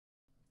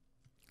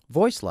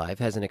VoiceLive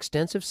has an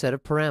extensive set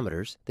of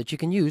parameters that you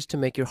can use to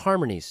make your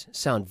harmonies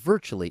sound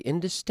virtually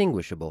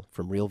indistinguishable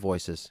from real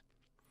voices.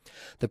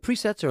 The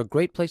presets are a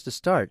great place to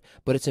start,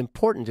 but it's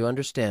important to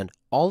understand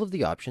all of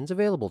the options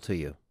available to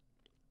you.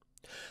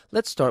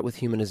 Let's start with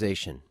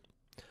humanization.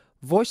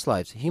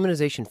 VoiceLive's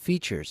humanization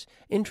features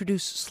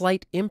introduce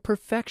slight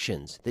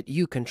imperfections that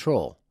you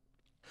control.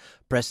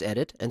 Press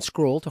Edit and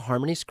scroll to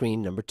Harmony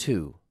Screen number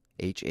 2,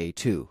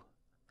 HA2.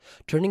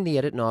 Turning the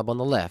Edit knob on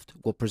the left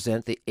will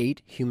present the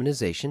 8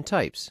 humanization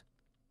types.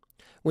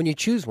 When you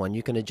choose one,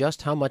 you can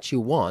adjust how much you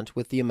want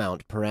with the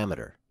amount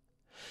parameter.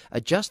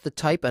 Adjust the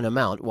type and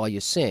amount while you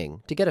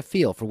sing to get a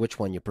feel for which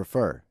one you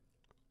prefer.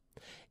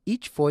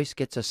 Each voice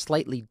gets a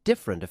slightly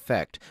different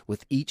effect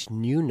with each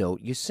new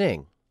note you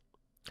sing.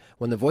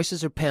 When the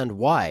voices are panned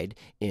wide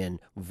in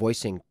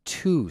Voicing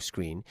 2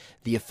 screen,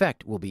 the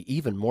effect will be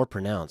even more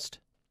pronounced.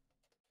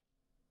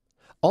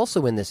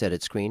 Also in this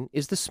edit screen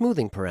is the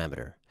smoothing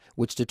parameter,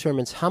 which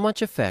determines how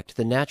much effect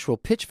the natural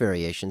pitch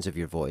variations of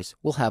your voice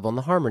will have on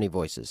the harmony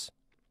voices.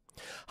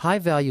 High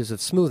values of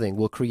smoothing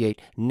will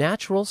create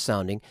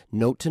natural-sounding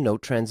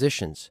note-to-note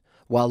transitions,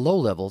 while low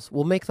levels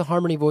will make the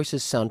harmony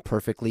voices sound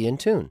perfectly in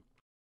tune.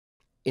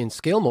 In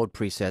scale mode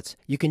presets,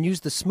 you can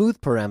use the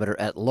smooth parameter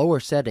at lower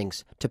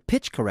settings to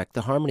pitch correct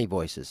the harmony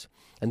voices,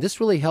 and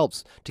this really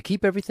helps to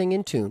keep everything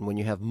in tune when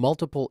you have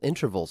multiple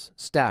intervals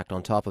stacked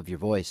on top of your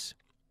voice.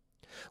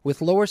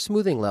 With lower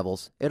smoothing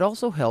levels, it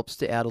also helps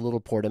to add a little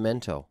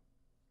portamento.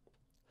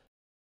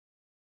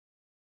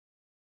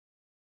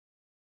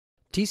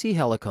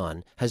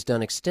 TC-Helicon has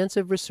done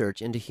extensive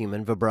research into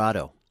human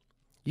vibrato.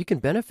 You can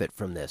benefit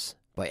from this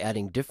by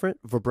adding different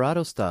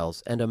vibrato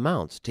styles and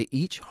amounts to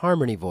each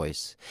harmony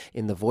voice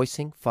in the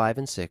Voicing 5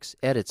 and 6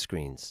 edit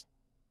screens.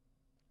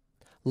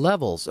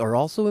 Levels are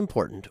also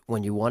important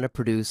when you want to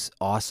produce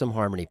awesome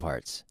harmony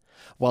parts.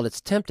 While it's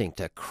tempting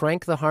to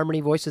crank the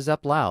harmony voices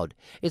up loud,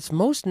 it's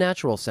most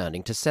natural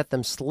sounding to set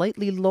them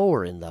slightly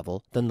lower in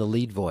level than the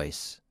lead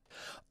voice.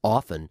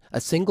 Often, a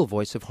single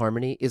voice of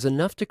harmony is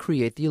enough to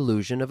create the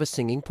illusion of a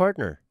singing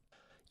partner.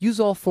 Use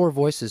all 4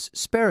 voices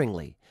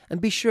sparingly,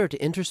 and be sure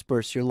to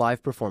intersperse your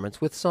live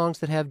performance with songs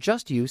that have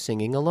just you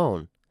singing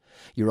alone.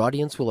 Your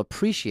audience will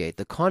appreciate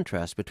the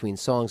contrast between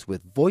songs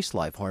with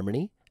VoiceLive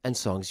harmony and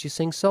songs you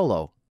sing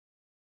solo.